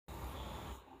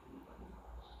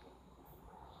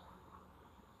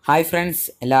Hi friends,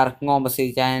 എല്ലാവർക്കും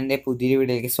composite ചാനലിൻ്റെ പുതിയൊരു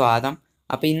വീഡിയോയിലേക്ക് സ്വാഗതം.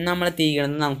 അപ്പോൾ ഇന്ന് നമ്മൾ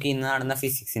തീരുന്നത് നമുക്ക് ഇന്ന് നടന്ന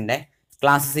ഫിസിക്സിൻ്റെ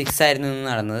ക്ലാസ് 6 ആയിരുന്നു ഇന്ന്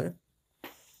നടന്നത്.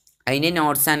 അതിൻ്റെ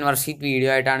നോട്ട്സ് ആൻഡ് വർക്ക്ഷീറ്റ്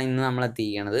വീഡിയോ ആയിട്ടാണ് ഇന്ന് നമ്മൾ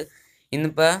എത്തിയിരിക്കുന്നത്.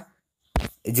 ഇന്നിപ്പോൾ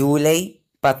ജൂലൈ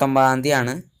 19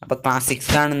 ആണ്. അപ്പോൾ ക്ലാസ്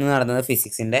 6 ആണ് ഇന്ന് നടന്നത്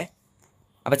ഫിസിക്സിൻ്റെ.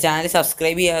 അപ്പോൾ ചാനൽ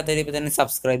സബ്സ്ക്രൈബ് ചെയ്യാത്തവർ ഇപ്പോൾ തന്നെ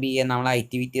സബ്സ്ക്രൈബ് ചെയ്യുക. നമ്മൾ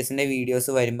IT വിക്ടേഴ്സിൻ്റെ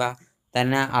വീഡിയോസ് വരുമ്പോൾ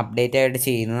തന്നെ അപ്ഡേറ്റ് ആയിട്ട്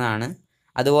ചെയ്യുന്നതാണ്.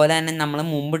 അതുപോലെ തന്നെ നമ്മൾ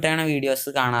മുമ്പിട്ടാണ് വീഡിയോസ്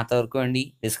കാണാത്തവർക്ക് വേണ്ടി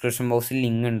ഡിസ്ക്രിപ്ഷൻ ബോക്സിൽ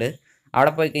ലിങ്ക് ഉണ്ട്.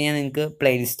 അവിടെ പോയി കഴിഞ്ഞാൽ നിങ്ങൾക്ക്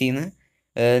പ്ലേലിസ്റ്റിൽ നിന്ന്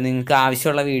നിങ്ങൾക്ക്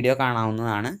ആവശ്യമുള്ള വീഡിയോ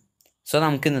കാണാവുന്നതാണ്. സോ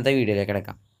നമുക്ക് ഇന്നത്തെ വീഡിയോയിലേക്ക്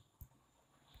കിടക്കാം.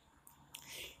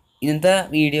 ഇന്നത്തെ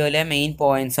വീഡിയോയിലെ മെയിൻ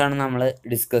പോയിൻറ്റ്സാണ് നമ്മൾ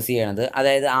ഡിസ്കസ് ചെയ്യണത്.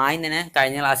 അതായത് ആദ്യം തന്നെ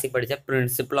കഴിഞ്ഞ ക്ലാസ്സിൽ പഠിച്ച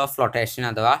പ്രിൻസിപ്പിൾ ഓഫ് ഫ്ലോട്ടേഷൻ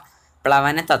അഥവാ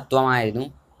പ്ലവന തത്വമായിരുന്നു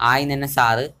ആദ്യം തന്നെ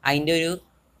സാറ്. അതിൻ്റെ ഒരു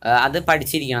അത്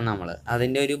പഠിച്ചിരിക്കണം നമ്മൾ.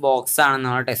 അതിൻ്റെ ഒരു ബോക്സാണ്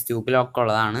നമ്മുടെ ടെക്സ്റ്റ് ബുക്കിലൊക്കെ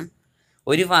ഉള്ളതാണ്.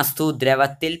 ഒരു വസ്തു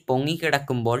ദ്രവത്തിൽ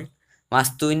പൊങ്ങിക്കിടക്കുമ്പോൾ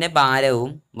വസ്തുവിൻ്റെ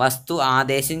ഭാരവും വസ്തു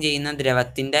ആദേശം ചെയ്യുന്ന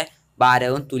ദ്രവത്തിൻ്റെ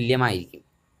ഭാരവും തുല്യമായിരിക്കും.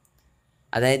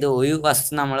 അതായത് ഒരു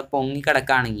വസ്തു നമ്മൾ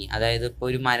പൊങ്ങിക്കിടക്കുകയാണെങ്കിൽ, അതായത് ഇപ്പോൾ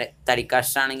ഒരു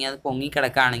തടിക്കഷ്ടാണെങ്കിൽ അത്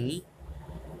പൊങ്ങിക്കിടക്കുകയാണെങ്കിൽ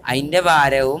അതിൻ്റെ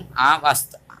ഭാരവും ആ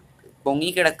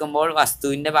പൊങ്ങിക്കിടക്കുമ്പോൾ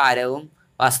വസ്തുവിൻ്റെ ഭാരവും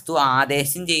വസ്തു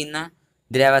ആദേശം ചെയ്യുന്ന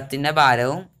ദ്രവത്തിൻ്റെ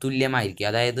ഭാരവും തുല്യമായിരിക്കും.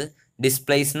 അതായത്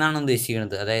ഡിസ്പ്ലേസ് എന്നാണ്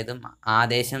ഉദ്ദേശിക്കുന്നത്. അതായത്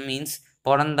ആദേശം മീൻസ്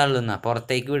പുറന്തള്ളുന്ന,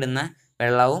 പുറത്തേക്ക് വിടുന്ന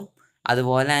വെള്ളവും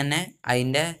അതുപോലെ തന്നെ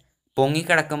അതിൻ്റെ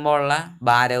പൊങ്ങിക്കിടക്കുമ്പോൾ ഉള്ള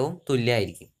ഭാരവും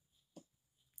തുല്യമായിരിക്കും.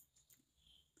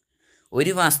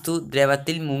 ഒരു വസ്തു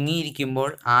ദ്രവത്തിൽ മുങ്ങിയിരിക്കുമ്പോൾ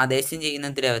ആദേശം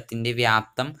ചെയ്യുന്ന ദ്രവത്തിൻ്റെ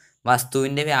വ്യാപ്തം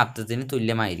വസ്തുവിൻ്റെ വ്യാപ്തത്തിന്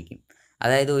തുല്യമായിരിക്കും.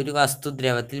 അതായത് ഒരു വസ്തു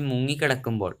ദ്രവത്തിൽ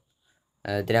മുങ്ങിക്കിടക്കുമ്പോൾ,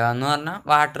 ദ്രവം എന്ന് പറഞ്ഞാൽ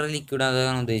വാട്ടർ ലിക്വിഡ്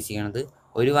അതാണ് ഉദ്ദേശിക്കുന്നത്.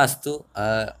 ഒരു വസ്തു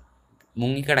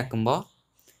മുങ്ങിക്കിടക്കുമ്പോൾ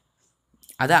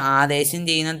അത് ആദേശം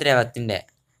ചെയ്യുന്ന ദ്രവത്തിൻ്റെ,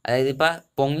 അതായത് ഇപ്പം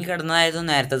പൊങ്ങിക്കിടന്നതായിരുന്നു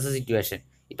നേരത്തെ സിറ്റുവേഷൻ.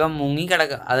 ഇപ്പം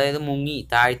അതായത് മുങ്ങി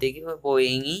താഴത്തേക്ക്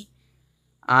പോയെങ്കിൽ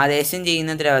ആദേശം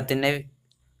ചെയ്യുന്ന ദ്രവത്തിൻ്റെ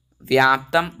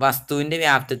വ്യാപ്തം വസ്തുവിൻ്റെ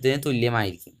വ്യാപ്തത്തിന്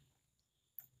തുല്യമായിരിക്കും.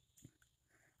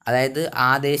 അതായത്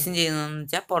ആദേശം ചെയ്യുന്നതെന്ന്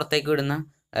വെച്ചാൽ പുറത്തേക്ക് വിടുന്ന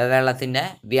വെള്ളത്തിൻ്റെ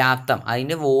വ്യാപ്തം,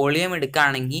 അതിൻ്റെ വോളിയം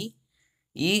എടുക്കുകയാണെങ്കിൽ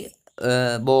ഈ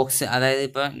ബോക്സ്, അതായത്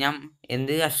ഇപ്പോൾ ഞാൻ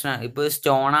എന്ത് കഷ്ണം, ഇപ്പോൾ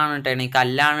സ്റ്റോണാണ് ഇട്ടേക്കണമെങ്കിൽ,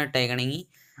 കല്ലാണ് ഇട്ടേക്കണമെങ്കിൽ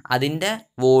അതിൻ്റെ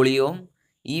വോളിയവും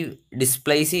ഈ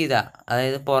ഡിസ്പ്ലേസ് ചെയ്ത,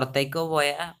 അതായത് പുറത്തേക്ക്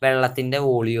പോയ വെള്ളത്തിൻ്റെ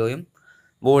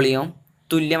വോളിയവും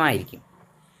തുല്യമായിരിക്കും.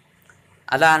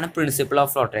 അതാണ് പ്രിൻസിപ്പിൾ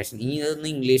ഓഫ് ഫ്ലോട്ടേഷൻ. ഇനി ഇതൊന്ന്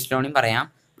ഇംഗ്ലീഷിലോണും പറയാം.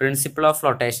 Principle of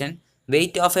flotation: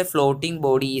 weight of A floating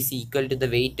body is equal to the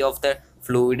weight of the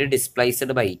fluid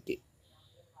displaced by it.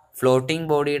 Floating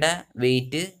ബോഡിയുടെ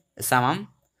വെയ്റ്റ് സമം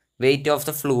വെയ്റ്റ് ഓഫ്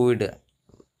ദ ഫ്ലൂയിഡ്,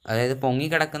 അതായത്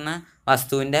പൊങ്ങിക്കിടക്കുന്ന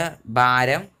വസ്തുവിൻ്റെ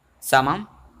ഭാരം സമം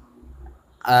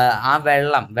ആ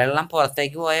വെള്ളം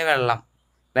പുറത്തേക്ക് പോയ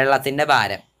വെള്ളത്തിൻ്റെ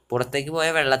ഭാരം, പുറത്തേക്ക് പോയ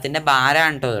വെള്ളത്തിൻ്റെ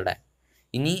ഭാരമാണ് കേട്ടോ ഇവിടെ.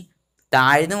 ഇനി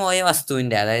താഴ്ന്നു പോയ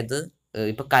വസ്തുവിൻ്റെ, അതായത്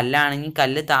ഇപ്പം കല്ലാണെങ്കിൽ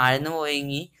കല്ല് താഴ്ന്നു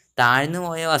പോയെങ്കിൽ താഴ്ന്നു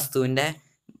പോയ വസ്തുവിൻ്റെ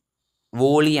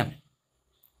വോളിയം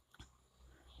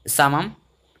സമം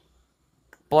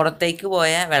പുറത്തേക്ക്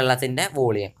പോയ വെള്ളത്തിൻ്റെ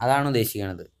വോളിയം, അതാണ്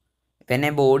ഉദ്ദേശിക്കുന്നത്. പിന്നെ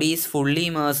body is fully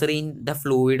immersed in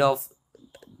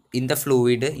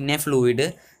A fluid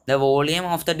the volume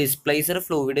of the displaced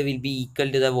fluid will be equal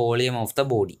to the volume of the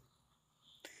body.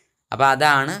 അപ്പോൾ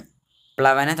അതാണ്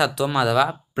പ്ലവന തത്വം അഥവാ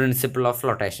പ്രിൻസിപ്പിൾ ഓഫ്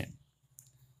ഫ്ലോട്ടേഷൻ.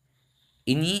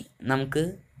 ഇനി നമുക്ക്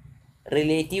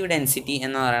റിലേറ്റീവ് ഡെൻസിറ്റി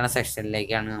എന്ന് പറയുന്ന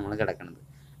സെക്ഷനിലേക്കാണ് നമ്മൾ കിടക്കുന്നത്.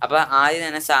 അപ്പോൾ ആദ്യം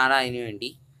തന്നെ സാർ അതിന്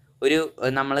വേണ്ടി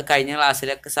നമ്മൾ കഴിഞ്ഞ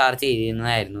ക്ലാസ്സിലൊക്കെ സാർ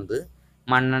ചെയ്തിരുന്നതായിരുന്നു ഇത്.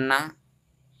 മണ്ണെണ്ണ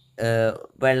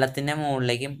വെള്ളത്തിൻ്റെ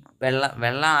മുകളിലേക്കും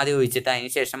വെള്ളം ആദ്യം ഒഴിച്ചിട്ട്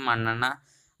അതിന് ശേഷം മണ്ണെണ്ണ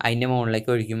അതിൻ്റെ മുകളിലേക്ക്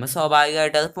ഒഴിക്കുമ്പോൾ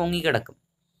സ്വാഭാവികമായിട്ട് അത് പൊങ്ങിക്കിടക്കും.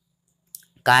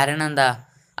 കാരണം എന്താ?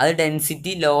 അത്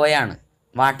ഡെൻസിറ്റി ലോയാണ്,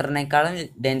 വാട്ടറിനേക്കാളും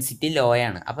ഡെൻസിറ്റി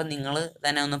ലോയാണ്. അപ്പം നിങ്ങൾ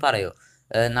തന്നെ ഒന്ന് പറയുമോ,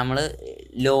 നമ്മൾ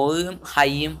ലോയും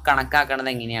ഹൈയും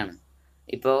കണക്കാക്കണത് എങ്ങനെയാണ്?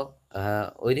 ഇപ്പോൾ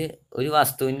ഒരു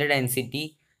വസ്തുവിൻ്റെ ഡെൻസിറ്റി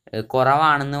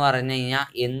കുറവാണെന്ന് പറഞ്ഞു കഴിഞ്ഞാൽ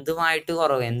എന്തുമായിട്ട്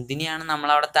കുറവ്, എന്തിനെയാണ്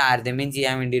നമ്മളവിടെ താരതമ്യം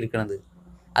ചെയ്യാൻ വേണ്ടി എടുക്കുന്നത്?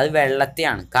 അത്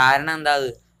വെള്ളത്തെയാണ്. കാരണം എന്താ?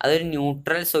 അതൊരു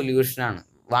ന്യൂട്രൽ സൊല്യൂഷനാണ്.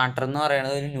 വാട്ടർ എന്ന്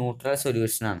പറയുന്നത് ഒരു ന്യൂട്രൽ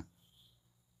സൊല്യൂഷനാണ്.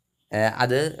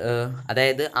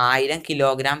 അതായത് 1000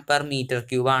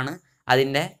 kg/m³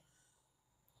 അതിൻ്റെ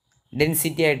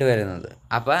ഡെൻസിറ്റി ആയിട്ട് വരുന്നത്.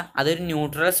 അപ്പോൾ അതൊരു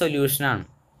ന്യൂട്രൽ സൊല്യൂഷനാണ്.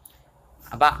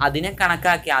 അപ്പോൾ അതിനെ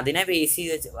കണക്കാക്കി അതിനെ ബേസ്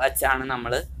ചെയ്ത് വച്ചാണ്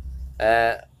നമ്മൾ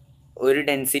ഒരു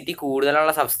ഡെൻസിറ്റി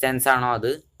കൂടുതലുള്ള സബ്സ്റ്റാൻസ് ആണോ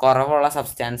അത് കുറവുള്ള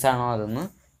സബ്സ്റ്റാൻസ് ആണോ അതെന്ന്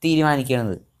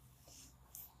തീരുമാനിക്കുന്നത്.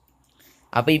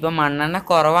 അപ്പോൾ ഇപ്പം മണ്ണെണ്ണ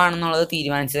കുറവാണെന്നുള്ളത്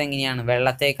തീരുമാനിച്ചത് എങ്ങനെയാണ്?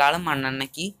 വെള്ളത്തേക്കാളും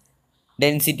മണ്ണെണ്ണയ്ക്ക്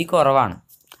ഡെൻസിറ്റി കുറവാണ്,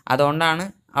 അതുകൊണ്ടാണ്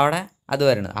അവിടെ അത്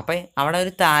വരുന്നത്. അപ്പം അവിടെ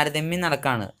ഒരു താരതമ്യം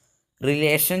നടക്കുകയാണ്,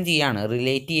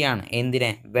 റിലേറ്റ് ചെയ്യാണ്.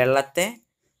 എന്തിനെ? വെള്ളത്തെ,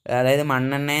 അതായത്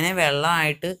മണ്ണെണ്ണേനെ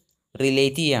വെള്ളമായിട്ട്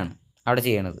റിലേറ്റ് ചെയ്യാണ് അവിടെ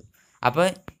ചെയ്യണത്. അപ്പോൾ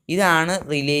ഇതാണ്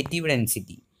റിലേറ്റീവ്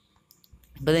ഡെൻസിറ്റി.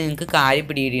 ഇപ്പോൾ നിങ്ങൾക്ക് കാര്യം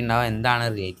പിടികിട്ടിയിട്ടുണ്ടാവും എന്താണ്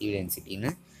റിലേറ്റീവ് ഡെൻസിറ്റി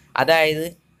എന്ന്. അതായത്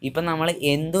ഇപ്പം നമ്മൾ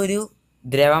എന്തൊരു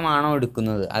ദ്രവമാണോ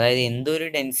എടുക്കുന്നത്, അതായത് എന്തൊരു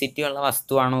ഡെൻസിറ്റി ഉള്ള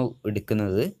വസ്തുവാണോ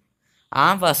എടുക്കുന്നത്, ആ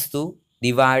വസ്തു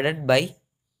ഡിവൈഡഡ് ബൈ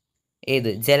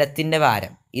ജലത്തിൻ്റെ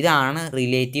ഭാരം. ഇതാണ്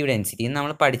റിലേറ്റീവ് ഡെൻസിറ്റി. ഇത്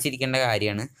നമ്മൾ പഠിച്ചിരിക്കേണ്ട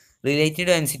കാര്യമാണ്. റിലേറ്റീവ്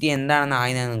ഡെൻസിറ്റി എന്താണെന്ന്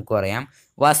ആദ്യം നിങ്ങൾക്ക് പറയാം.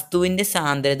 വസ്തുവിൻ്റെ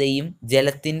സാന്ദ്രതയും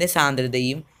ജലത്തിൻ്റെ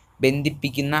സാന്ദ്രതയും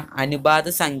ബന്ധിപ്പിക്കുന്ന അനുപാത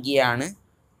സംഖ്യയാണ്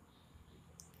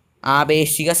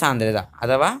ആപേക്ഷിക സാന്ദ്രത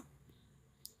അഥവാ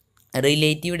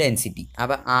റിലേറ്റീവ് ഡെൻസിറ്റി.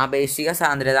 അപ്പോൾ ആപേക്ഷിക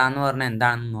സാന്ദ്രത എന്ന് പറഞ്ഞാൽ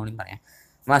എന്താണെന്ന് കൂടി പറയാം.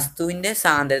 വസ്തുവിൻ്റെ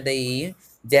സാന്ദ്രതയെയും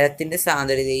ജലത്തിൻ്റെ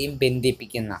സാന്ദ്രതയെയും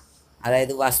ബന്ധിപ്പിക്കുന്ന,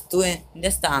 അതായത്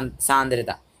വസ്തുവിൻ്റെ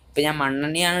സാന്ദ്രത, ഇപ്പം ഞാൻ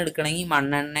മണ്ണെണ്ണയാണ് എടുക്കണമെങ്കിൽ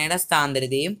മണ്ണെണ്ണയുടെ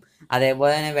സാന്ദ്രതയും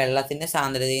അതേപോലെ തന്നെ വെള്ളത്തിൻ്റെ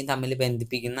സാന്ദ്രതയും തമ്മിൽ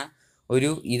ബന്ധിപ്പിക്കുന്ന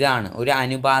ഒരു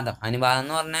അനുപാതം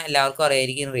എന്ന് പറഞ്ഞാൽ എല്ലാവർക്കും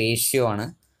അറിയായിരിക്കും റേഷ്യോ ആണ്.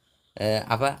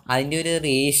 അപ്പം അതിൻ്റെ ഒരു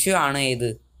റേഷ്യോ ആണ്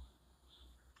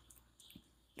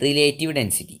റിലേറ്റീവ്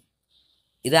ഡെൻസിറ്റി.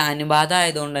 ഇത് അനുപാതം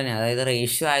ആയതുകൊണ്ട് തന്നെ, അതായത്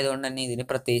റേഷ്യോ ആയതുകൊണ്ട് തന്നെ ഇതിന്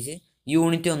പ്രത്യേകിച്ച്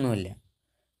യൂണിറ്റ് ഒന്നുമില്ല.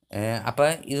 അപ്പോൾ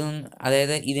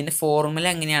അതായത് ഇതിൻ്റെ ഫോർമുല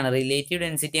എങ്ങനെയാണ്, റിലേറ്റീവ്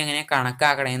ഡെൻസിറ്റി എങ്ങനെ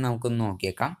കണക്കാക്കണമെന്ന് നമുക്കൊന്ന്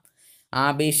നോക്കിയേക്കാം.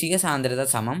 ആപേക്ഷിക സാന്ദ്രത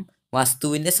സമം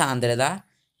വസ്തുവിൻ്റെ സാന്ദ്രത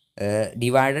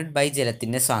ഡിവൈഡഡ് ബൈ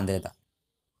ജലത്തിൻ്റെ സാന്ദ്രത.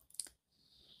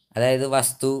 അതായത്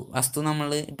വസ്തു നമ്മൾ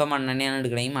ഇപ്പം മണ്ണെണ്ണയാണ്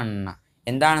എടുക്കണമെങ്കിൽ മണ്ണെണ്ണ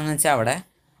എന്താണെന്ന് വെച്ചാൽ അവിടെ,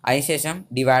 അതിനുശേഷം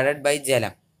ഡിവൈഡഡ് ബൈ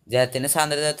ജലത്തിൻ്റെ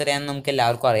സാന്ദ്രത എത്രയാണെന്ന് നമുക്ക്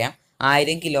എല്ലാവർക്കും അറിയാം,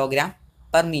 1000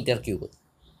 kg/m³.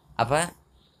 അപ്പോൾ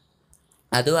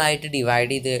അതുമായിട്ട്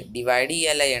ഡിവൈഡ്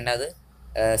ചെയ്യല്ല ചെയ്യേണ്ടത്,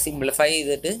 സിംപ്ലിഫൈ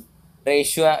ചെയ്തിട്ട്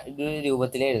റേഷ്യോ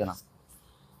രൂപത്തിൽ എഴുതണം.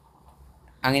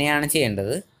 അങ്ങനെയാണ്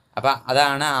ചെയ്യേണ്ടത്. അപ്പോൾ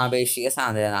അതാണ് ആപേക്ഷിക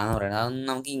സാന്ദ്രത എന്ന് പറയുന്നത്. അതൊന്ന്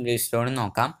നമുക്ക് ഇംഗ്ലീഷിലോട്ട്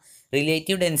നോക്കാം.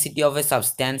 Relative density of A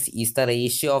substance is the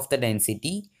ratio of the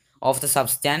density of the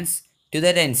substance to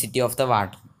the density of the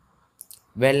water.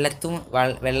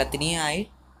 വെള്ളത്തിനെയായി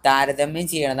താരതമ്യം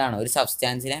ചെയ്യണതാണ്, ഒരു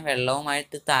സബ്സ്റ്റാൻസിനെ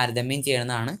വെള്ളവുമായിട്ട് താരതമ്യം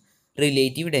ചെയ്യണതാണ്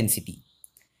റിലേറ്റീവ് ഡെൻസിറ്റി.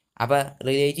 അപ്പോൾ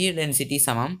റിലേറ്റീവ് ഡെൻസിറ്റി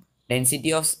സമം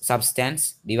density of substance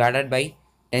divided by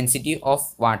density of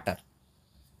water.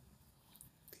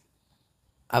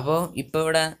 അപ്പോൾ ഇപ്പോൾ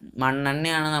ഇവിടെ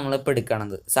മണ്ണെണ്ണയാണ് നമ്മളിപ്പോൾ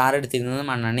എടുക്കണത്. സാർ എടുത്തിരുന്നത്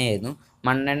മണ്ണെണ്ണയായിരുന്നു.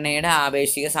 മണ്ണെണ്ണയുടെ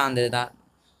ആപേക്ഷിക സാന്ദ്രത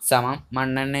സമം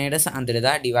മണ്ണെണ്ണയുടെ സാന്ദ്രത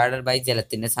ഡിവൈഡഡ് ബൈ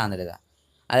ജലത്തിൻ്റെ സാന്ദ്രത.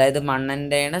 അതായത്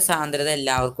മണ്ണെണ്ണയുടെ സാന്ദ്രത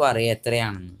എല്ലാവർക്കും അറിയാം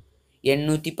എത്രയാണെന്ന്.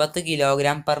 810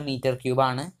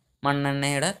 kg/m³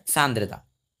 മണ്ണെണ്ണയുടെ സാന്ദ്രത.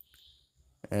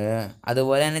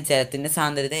 അതുപോലെ തന്നെ ജലത്തിൻ്റെ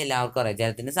സാന്ദ്രത എല്ലാവർക്കും അറിയാം.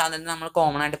 ജലത്തിൻ്റെ സാന്ദ്രത നമ്മൾ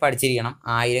കോമൺ ആയിട്ട് പഠിച്ചിരിക്കണം,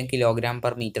 1000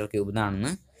 kg/m³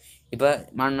 എന്നാണെന്ന്. ഇപ്പോൾ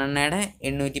മണ്ണെണ്ണയുടെ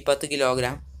 810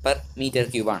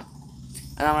 kg/m³ ആണ്.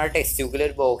 അത് നമ്മുടെ ടെക്സ്റ്റ് ബുക്കിൽ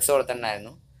ഒരു ബോക്സ്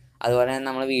കൊടുത്തിട്ടുണ്ടായിരുന്നു. അതുപോലെ തന്നെ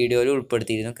നമ്മൾ വീഡിയോയിൽ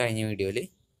ഉൾപ്പെടുത്തിയിരുന്നു, കഴിഞ്ഞ വീഡിയോയിൽ.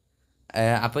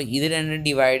 അപ്പോൾ ഇത് രണ്ടും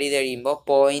ഡിവൈഡ് ചെയ്ത് കഴിയുമ്പോൾ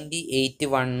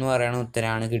 0.81 എന്ന് പറയുന്ന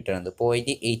ഉത്തരമാണ് കിട്ടുന്നത്.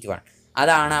 0.81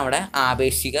 അതാണ് അവിടെ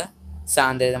ആപേക്ഷിക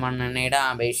സാന്ദ്രത, മണ്ണെണ്ണയുടെ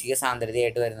ആപേക്ഷിക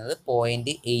സാന്ദ്രതയായിട്ട് വരുന്നത്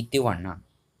 0.81 ആണ്.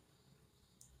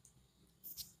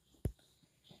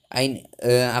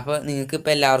 അപ്പോൾ നിങ്ങൾക്ക്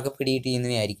ഇപ്പോൾ എല്ലാവർക്കും പിടികിട്ടിയെന്ന്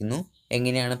വിചാരിക്കുന്നു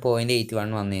എങ്ങനെയാണ്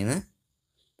 0.81 വന്നതെന്ന്.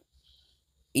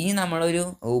 ഇനി നമ്മളൊരു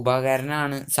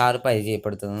ഉപകരണമാണ് സാറ്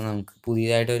പരിചയപ്പെടുത്തുന്നത്. നമുക്ക്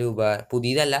പുതിയതായിട്ടൊരു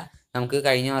പുതിയതല്ല, നമുക്ക്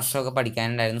കഴിഞ്ഞ വർഷമൊക്കെ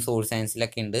പഠിക്കാനുണ്ടായിരുന്നു. സോഷ്യൽ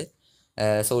സയൻസിലൊക്കെ ഉണ്ട്.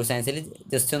 സോഷ്യൽ സയൻസിൽ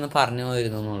ജസ്റ്റ് ഒന്ന് പറഞ്ഞു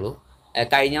പോയിരുന്നുള്ളൂ.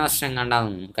 കഴിഞ്ഞ വർഷം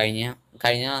കണ്ടാകുന്നു, കഴിഞ്ഞ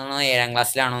 7ാം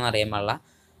ക്ലാസ്സിലാണോ എന്ന് അറിയാൻ പാടില്ല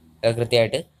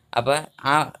കൃത്യമായിട്ട്. അപ്പോൾ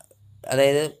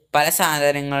അതായത് പല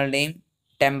സാധനങ്ങളുടെയും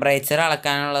ടെമ്പറേച്ചർ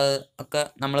അളക്കാനുള്ളത് ഒക്കെ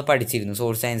നമ്മൾ പഠിച്ചിരുന്നു.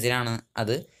 സോഷ്യൽ സയൻസിലാണ്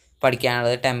അത്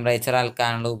പഠിക്കാനുള്ളത്, ടെമ്പറേച്ചർ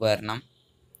അളക്കാനുള്ള ഉപകരണം.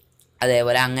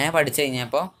 അതേപോലെ അങ്ങനെ പഠിച്ചു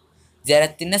കഴിഞ്ഞപ്പോൾ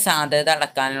ജലത്തിൻ്റെ സാന്ദ്രത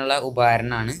അളക്കാനുള്ള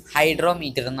ഉപകരണമാണ്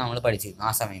ഹൈഡ്രോമീറ്റർ എന്ന് നമ്മൾ പഠിച്ചിരുന്നു.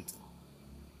 ആ സമയത്ത്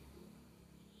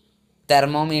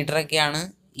തെർമോമീറ്ററൊക്കെയാണ്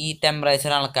ഈ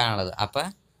ടെമ്പറേച്ചർ അളക്കാനുള്ളത്. അപ്പോൾ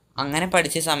അങ്ങനെ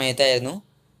പഠിച്ച സമയത്തായിരുന്നു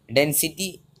ഡെൻസിറ്റി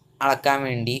അളക്കാൻ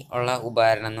വേണ്ടി ഉള്ള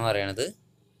ഉപകരണം എന്ന് പറയുന്നത്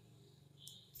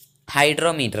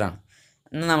ഹൈഡ്രോമീറ്ററാണ്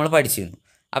എന്ന് നമ്മൾ പഠിച്ചിരുന്നു.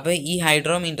 അപ്പോൾ ഈ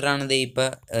ഹൈഡ്രോമീറ്ററാണ് ഇത് ഇപ്പോൾ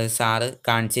സാറ്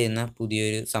കാണിച്ചു തരുന്ന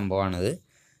പുതിയൊരു സംഭവമാണിത്.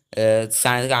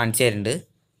 സാറ് കാണിച്ചു തരുന്നുണ്ട്.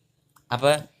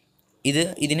 അപ്പോൾ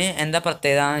ഇതിന് എന്താ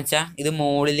പ്രത്യേകത എന്ന് വെച്ചാൽ, ഇത്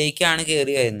മുകളിലേക്കാണ്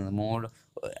കയറി വരുന്നത്.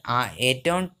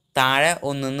 ഏറ്റവും താഴെ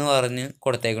 1 പറഞ്ഞ്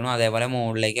കൊടുത്തേക്കണം. അതേപോലെ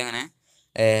മുകളിലേക്ക് അങ്ങനെ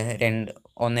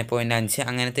 1.5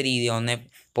 അങ്ങനത്തെ രീതി,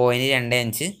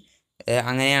 1.25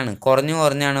 അങ്ങനെയാണ്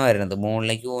കുറഞ്ഞാണ് വരുന്നത്.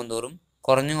 മുകളിലേക്ക് പോകുന്തോറും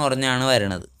കുറഞ്ഞാണ്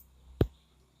വരുന്നത്.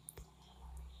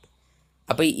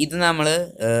 അപ്പോൾ ഇത് നമ്മൾ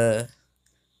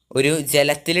ഒരു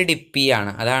ജലത്തിൽ ഡിപ്പ്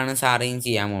ചെയ്യാണ്. അതാണ് സാറ് ഇനി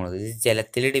ചെയ്യാൻ പോകുന്നത്. ഇത്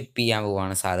ജലത്തിൽ ഡിപ്പ് ചെയ്യാൻ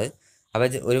പോവുകയാണ് സാറ്. അപ്പോൾ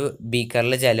ഒരു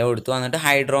ബീക്കറിൽ ജലം എടുത്തു, എന്നിട്ട്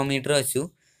ഹൈഡ്രോമീറ്റർ വെച്ചു,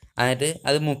 എന്നിട്ട്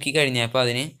അത് മുക്കി കഴിഞ്ഞപ്പോൾ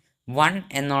അതിന് 1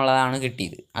 എന്നുള്ളതാണ്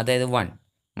കിട്ടിയത്. അതായത് 1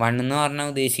 എന്ന് പറഞ്ഞാൽ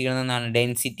ഉദ്ദേശിക്കുന്നത് എന്താണ്,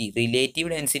 ഡെൻസിറ്റി, റിലേറ്റീവ്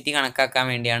ഡെൻസിറ്റി കണക്കാക്കാൻ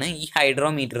വേണ്ടിയാണ് ഈ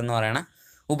ഹൈഡ്രോമീറ്റർ എന്ന് പറയുന്ന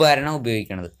ഉപകരണം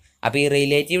ഉപയോഗിക്കുന്നത്. അപ്പോൾ ഈ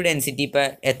റിലേറ്റീവ് ഡെൻസിറ്റി ഇപ്പോൾ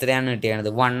എത്രയാണ്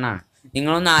കിട്ടിയത്, 1 ആണ്.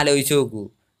 നിങ്ങളൊന്ന് ആലോചിച്ച് നോക്കൂ,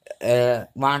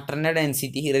 വാട്ടറിൻ്റെ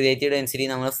ഡെൻസിറ്റി, റിലേറ്റീവ് ഡെൻസിറ്റി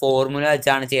നമ്മൾ ഫോർമുല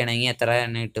വെച്ചാണ് ചെയ്യണമെങ്കിൽ എത്ര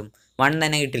തന്നെ കിട്ടും? 1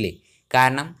 തന്നെ കിട്ടില്ലേ?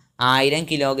 കാരണം 1000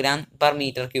 കിലോഗ്രാം പെർ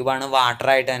മീറ്റർ ക്യൂബാണ്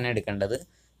വാട്ടറായിട്ട് തന്നെ എടുക്കേണ്ടത്.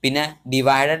 പിന്നെ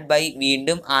ഡിവൈഡഡ് ബൈ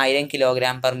വീണ്ടും 1000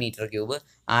 kilogram per metre cube,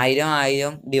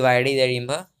 1000 divide ചെയ്ത്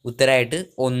കഴിയുമ്പോൾ ഉത്തരമായിട്ട്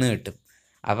 1 കിട്ടും.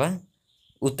 അപ്പം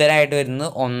ഉത്തരമായിട്ട് വരുന്നത്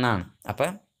 1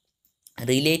 അപ്പം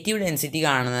റിലേറ്റീവ് ഡെൻസിറ്റി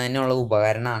കാണുന്നതിനുള്ള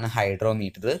ഉപകരണമാണ്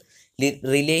ഹൈഡ്രോമീറ്റർ.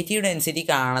 റിലേറ്റീവ് ഡെൻസിറ്റി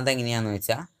കാണുന്നത് എങ്ങനെയാണെന്ന്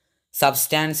വെച്ചാൽ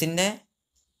സബ്സ്റ്റാൻസിൻ്റെ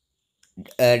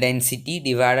ഡെൻസിറ്റി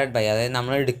ഡിവൈഡഡ് ബൈ, അതായത്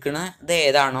നമ്മൾ എടുക്കുന്നത്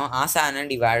ഏതാണോ ആ സാധനം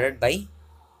divided by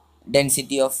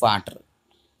density of water.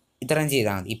 ഇത്രയും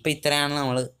ചെയ്താൽ മതി. ഇപ്പം ഇത്രയാണ്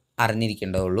നമ്മൾ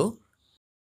അറിഞ്ഞിരിക്കേണ്ടതുള്ളൂ.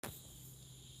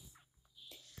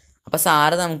 അപ്പോൾ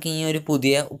സാറ് നമുക്ക് ഈ ഒരു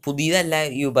പുതിയതല്ല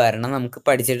ഈ ഉപകരണം, നമുക്ക്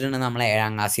പഠിച്ചിട്ടുണ്ട് നമ്മൾ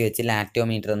 7ാം ക്ലാസ്സിൽ വെച്ച്,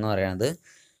 ലാക്ടോമീറ്റർ എന്ന് പറയുന്നത്.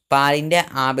 പാലിൻ്റെ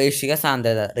ആപേക്ഷിക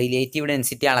സാന്ദ്രത, റിലേറ്റീവ്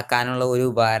ഡെൻസിറ്റി അളക്കാനുള്ള ഒരു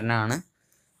ഉപകരണമാണ്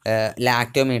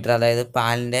ലാക്ടോമീറ്റർ. അതായത്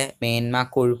പാലിൻ്റെ മേന്മ,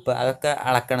 കൊഴുപ്പ് അതൊക്കെ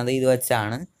അളക്കണത് ഇത്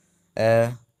വെച്ചാണ്.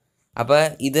 അപ്പോൾ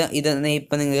ഇത്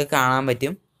ഇപ്പം നിങ്ങൾക്ക് കാണാൻ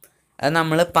പറ്റും. അത്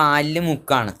നമ്മൾ പാലിൽ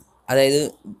മുക്കാണ്, അതായത്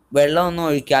വെള്ളമൊന്നും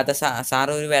ഒഴിക്കാത്ത,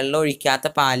 സാറ് ഒരു വെള്ളം ഒഴിക്കാത്ത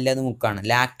പാലിൽ അത് മുക്കാണ്.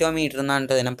 ലാക്ടോമീറ്റർ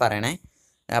എന്നാണ് ഇതിനെ പറയണേ.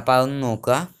 അപ്പോൾ അതൊന്ന്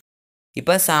നോക്കുക.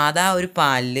 ഇപ്പോൾ സാധാ ഒരു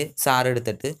പാലിൽ സാറ്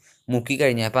എടുത്തിട്ട്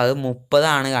മുക്കിക്കഴിഞ്ഞാൽ അപ്പോൾ അത്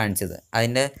 30 കാണിച്ചത്,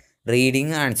 അതിൻ്റെ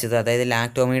റീഡിങ് കാണിച്ചത്, അതായത്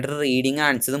ലാക്ടോമീറ്റർ റീഡിങ്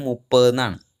കാണിച്ചത് 30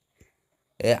 എന്നാണ്.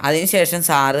 അതിനുശേഷം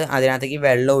സാറ് അതിനകത്തേക്ക്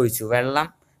വെള്ളം ഒഴിച്ചു.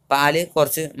 പാല്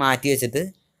കുറച്ച് മാറ്റി വെച്ചിട്ട്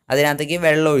അതിനകത്തേക്ക്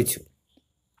വെള്ളം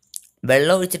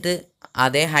ഒഴിച്ചിട്ട്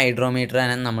അതേ ഹൈഡ്രോമീറ്റർ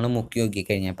തന്നെ നമ്മൾ മുക്കി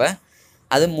നോക്കിക്കഴിഞ്ഞപ്പോൾ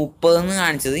അത് 30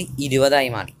 കാണിച്ചത് 20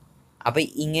 മാറി. അപ്പോൾ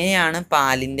ഇങ്ങനെയാണ്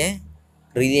പാലിൻ്റെ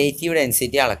റിലേറ്റീവ്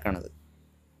ഡെൻസിറ്റി അളക്കണത്.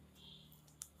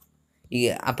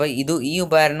 അപ്പോൾ ഈ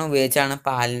ഉപകരണം ഉപയോഗിച്ചാണ്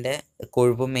പാലിൻ്റെ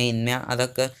കൊഴുപ്പ്, മേന്മ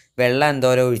അതൊക്കെ വെള്ളം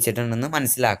എന്തോരം ഒഴിച്ചിട്ടുണ്ടെന്ന്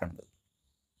മനസ്സിലാക്കുന്നത്.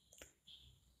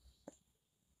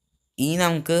 ഇനി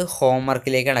നമുക്ക്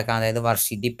ഹോംവർക്കിലേക്ക് കിടക്കാം, അതായത്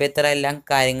വർക്ക്ഷീറ്റ്. ഇപ്പോൾ ഇത്ര എല്ലാം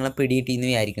കാര്യങ്ങൾ പിടികിട്ടിയെന്ന്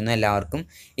വിചാരിക്കുന്നു എല്ലാവർക്കും.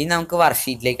 ഇനി നമുക്ക്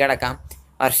വർക്ക്ഷീറ്റിലേക്ക് കിടക്കാം.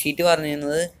 വർക്ക്ഷീറ്റ്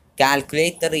പറഞ്ഞിരുന്നത്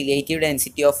calculate the relative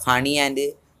density of honey and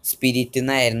spirit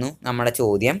എന്നായിരുന്നു നമ്മുടെ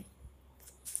ചോദ്യം.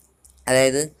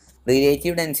 അതായത്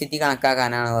റിലേറ്റീവ് ഡെൻസിറ്റി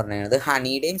കണക്കാക്കാനാണ് പറഞ്ഞത്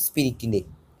ഹണിയുടെയും സ്പിരിറ്റിൻ്റെയും.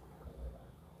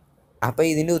 അപ്പോൾ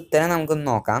ഇതിൻ്റെ ഉത്തരം നമുക്കൊന്ന്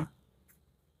നോക്കാം.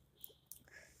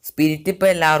 സ്പിരിറ്റ് ഇപ്പോൾ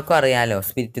എല്ലാവർക്കും അറിയാമല്ലോ,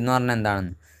 സ്പിരിറ്റ് എന്ന് പറഞ്ഞാൽ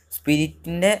എന്താണെന്ന്.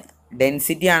 സ്പിരിറ്റിൻ്റെ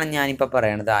ഡെൻസിറ്റിയാണ് ഞാനിപ്പോൾ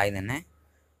പറയണത്. ആദ്യം തന്നെ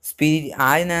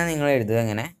നിങ്ങൾ എഴുതുക.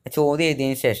 ഇങ്ങനെ ചോദ്യം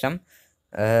എഴുതിയതിന് ശേഷം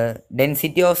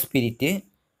ഡെൻസിറ്റി ഓഫ് സ്പിരിറ്റ്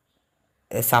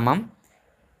സമം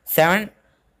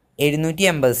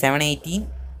 718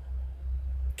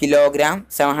 kilogram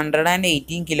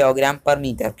 718 kilogram per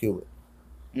metre cube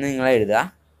എന്ന് നിങ്ങൾ എഴുതുക.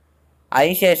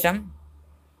 അതിനുശേഷം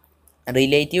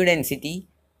relative density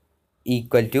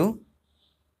equal to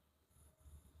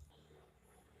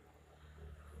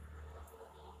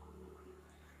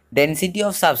density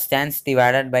of substance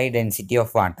divided by density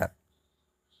of water.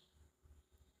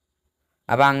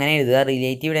 അപ്പോൾ അങ്ങനെ എഴുതുക.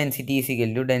 Relative density is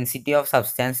equal to density of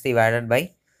substance divided by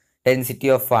density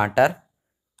of water.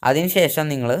 അതിനുശേഷം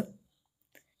നിങ്ങൾ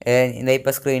ഇതാ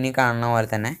ഇപ്പോൾ സ്ക്രീനിൽ കാണുന്ന പോലെ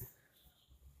തന്നെ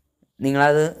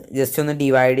നിങ്ങളത് ജസ്റ്റ് ഒന്ന്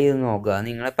ഡിവൈഡ് ചെയ്ത് നോക്കുക.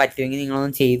 നിങ്ങൾ പറ്റുമെങ്കിൽ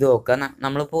നിങ്ങളൊന്ന് ചെയ്ത് നോക്കുക.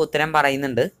 നമ്മളിപ്പോൾ ഉത്തരം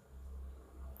പറയുന്നുണ്ട്.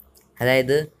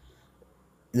 അതായത്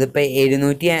ഇതിപ്പോൾ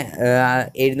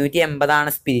 780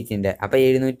 സ്പിരിറ്റിൻ്റെ. അപ്പോൾ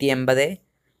 780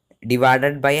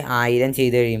 ഡിവൈഡഡ് ബൈ 1000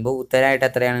 ചെയ്ത് കഴിയുമ്പോൾ ഉത്തരമായിട്ട്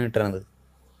എത്രയാണ് കിട്ടുന്നത്?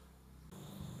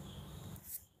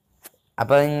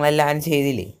 അപ്പോൾ നിങ്ങളെല്ലാവരും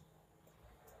ചെയ്തില്ലേ?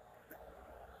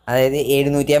 അതായത്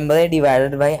 780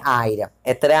 ഡിവൈഡഡ് ബൈ 1000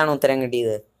 എത്രയാണ് ഉത്തരം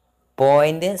കിട്ടിയത്?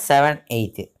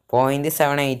 0.78.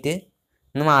 0.78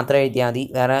 എന്ന് മാത്രം എഴുതിയാൽ മതി,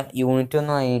 വേറെ യൂണിറ്റ്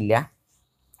ഒന്നും അതിനില്ല.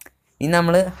 ഇനി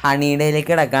നമ്മൾ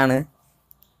ഹണിയുടെയിലേക്ക് കിടക്കാണ്.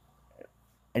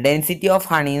 ഡെൻസിറ്റി ഓഫ്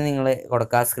ഹണി നിങ്ങൾ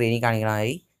കൊടുക്കുക, സ്ക്രീനിൽ കാണിക്കണ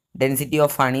മാതിരി. Density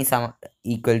of honey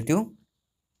equal to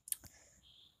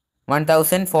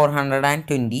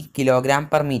 1420 kilogram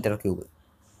per metre cube.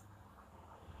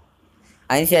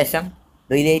 അതിനുശേഷം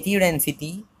റിലേറ്റീവ്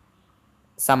ഡെൻസിറ്റി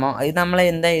ഇത് നമ്മൾ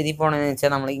എന്താ എഴുതി പോകണമെന്ന് വെച്ചാൽ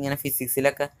നമ്മളിങ്ങനെ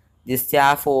ഫിസിക്സിലൊക്കെ ജസ്റ്റ് ആ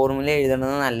ഫോർമുല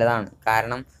എഴുതുന്നത് നല്ലതാണ്.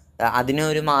 കാരണം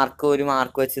അതിനൊരു മാർക്ക്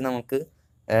വെച്ച് നമുക്ക്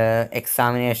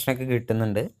എക്സാമിനേഷനൊക്കെ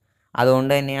കിട്ടുന്നുണ്ട്.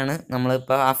 അതുകൊണ്ട് തന്നെയാണ്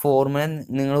നമ്മളിപ്പോൾ ആ ഫോർമുല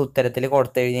നിങ്ങൾ ഉത്തരത്തിൽ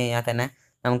കൊടുത്തു കഴിഞ്ഞ് കഴിഞ്ഞാൽ തന്നെ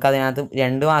നമുക്കതിനകത്ത്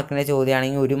 2 മാർക്കിൻ്റെ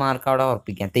ചോദ്യമാണെങ്കിൽ 1 മാർക്ക് അവിടെ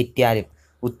ഉറപ്പിക്കാം.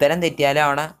 ഉത്തരം തെറ്റിയാലും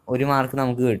അവിടെ 1 മാർക്ക്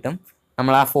നമുക്ക് കിട്ടും,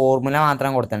 നമ്മൾ ആ ഫോർമുല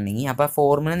മാത്രം കൊടുത്തിട്ടുണ്ടെങ്കിൽ. അപ്പോൾ ആ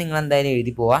ഫോർമുല നിങ്ങൾ എന്തായാലും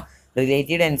എഴുതി പോവുക.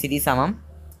 റിലേറ്റീവ് ഡെൻസിറ്റി സമം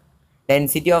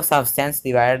density of substance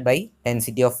divided by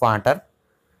density of water.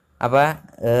 അപ്പോൾ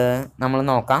നമ്മൾ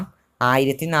നോക്കാം.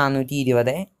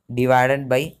 1420 ഡിവൈഡഡ്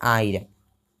ബൈ 1000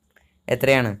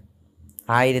 എത്രയാണ്?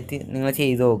 1000 നിങ്ങൾ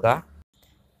ചെയ്ത് നോക്കുക.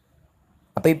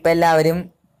 അപ്പോൾ ഇപ്പോൾ എല്ലാവരും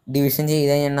ഡിവിഷൻ ചെയ്ത്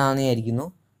കഴിഞ്ഞിട്ടുണ്ടാവുമെന്ന് വിചാരിക്കുന്നു.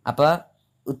 അപ്പോൾ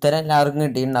ഉത്തരം എല്ലാവർക്കും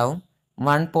കിട്ടിയിട്ടുണ്ടാവും.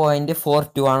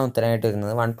 1.42 ആണ് ഉത്തരമായിട്ട്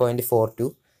വരുന്നത്. 1.42.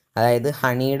 അതായത്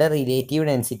ഹണിയുടെ റിലേറ്റീവ്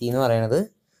ഡെൻസിറ്റി എന്ന് പറയുന്നത്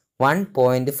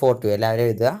 1.42. എല്ലാവരും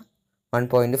എഴുതുക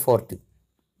 1.42.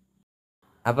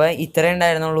 അപ്പോൾ ഇത്രേ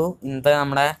ഉണ്ടായിരുന്നുള്ളൂ ഇന്നത്തെ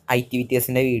നമ്മുടെ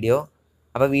ആക്ടിവിറ്റീസിൻ്റെ വീഡിയോ.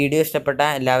 അപ്പോൾ വീഡിയോ ഇഷ്ടപ്പെട്ട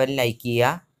എല്ലാവരും ലൈക്ക് ചെയ്യുക.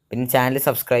 പിന്നെ ചാനൽ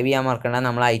സബ്സ്ക്രൈബ് ചെയ്യാൻ മറക്കണ്ട.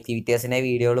 നമ്മൾ ആക്ടിവിറ്റീസിൻ്റെ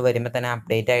വീഡിയോകൾ വരുമ്പോൾ തന്നെ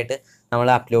അപ്ഡേറ്റ് ആയിട്ട് നമ്മൾ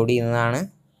അപ്ലോഡ് ചെയ്യുന്നതാണ്.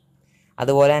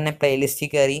 അതുപോലെ തന്നെ പ്ലേലിസ്റ്റിൽ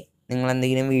കയറി നിങ്ങൾ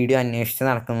എന്തെങ്കിലും വീഡിയോ അന്വേഷിച്ച്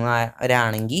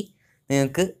നടക്കുന്നവരാണെങ്കിൽ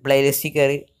നിങ്ങൾക്ക് പ്ലേലിസ്റ്റിൽ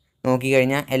കയറി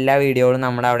നോക്കിക്കഴിഞ്ഞാൽ എല്ലാ വീഡിയോകളും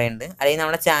നമ്മുടെ അവിടെ ഉണ്ട്. അല്ലെങ്കിൽ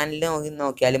നമ്മുടെ ചാനലിൽ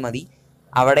നോക്കിയാലും മതി.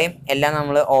 അവിടെയും എല്ലാം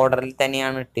നമ്മൾ ഓർഡറിൽ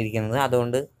തന്നെയാണ് ഇട്ടിരിക്കുന്നത്.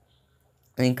 അതുകൊണ്ട്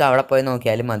നിങ്ങൾക്ക് അവിടെ പോയി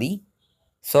നോക്കിയാലും മതി.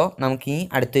 സോ നമുക്കിനി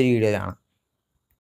അടുത്തൊരു വീഡിയോ കാണാം.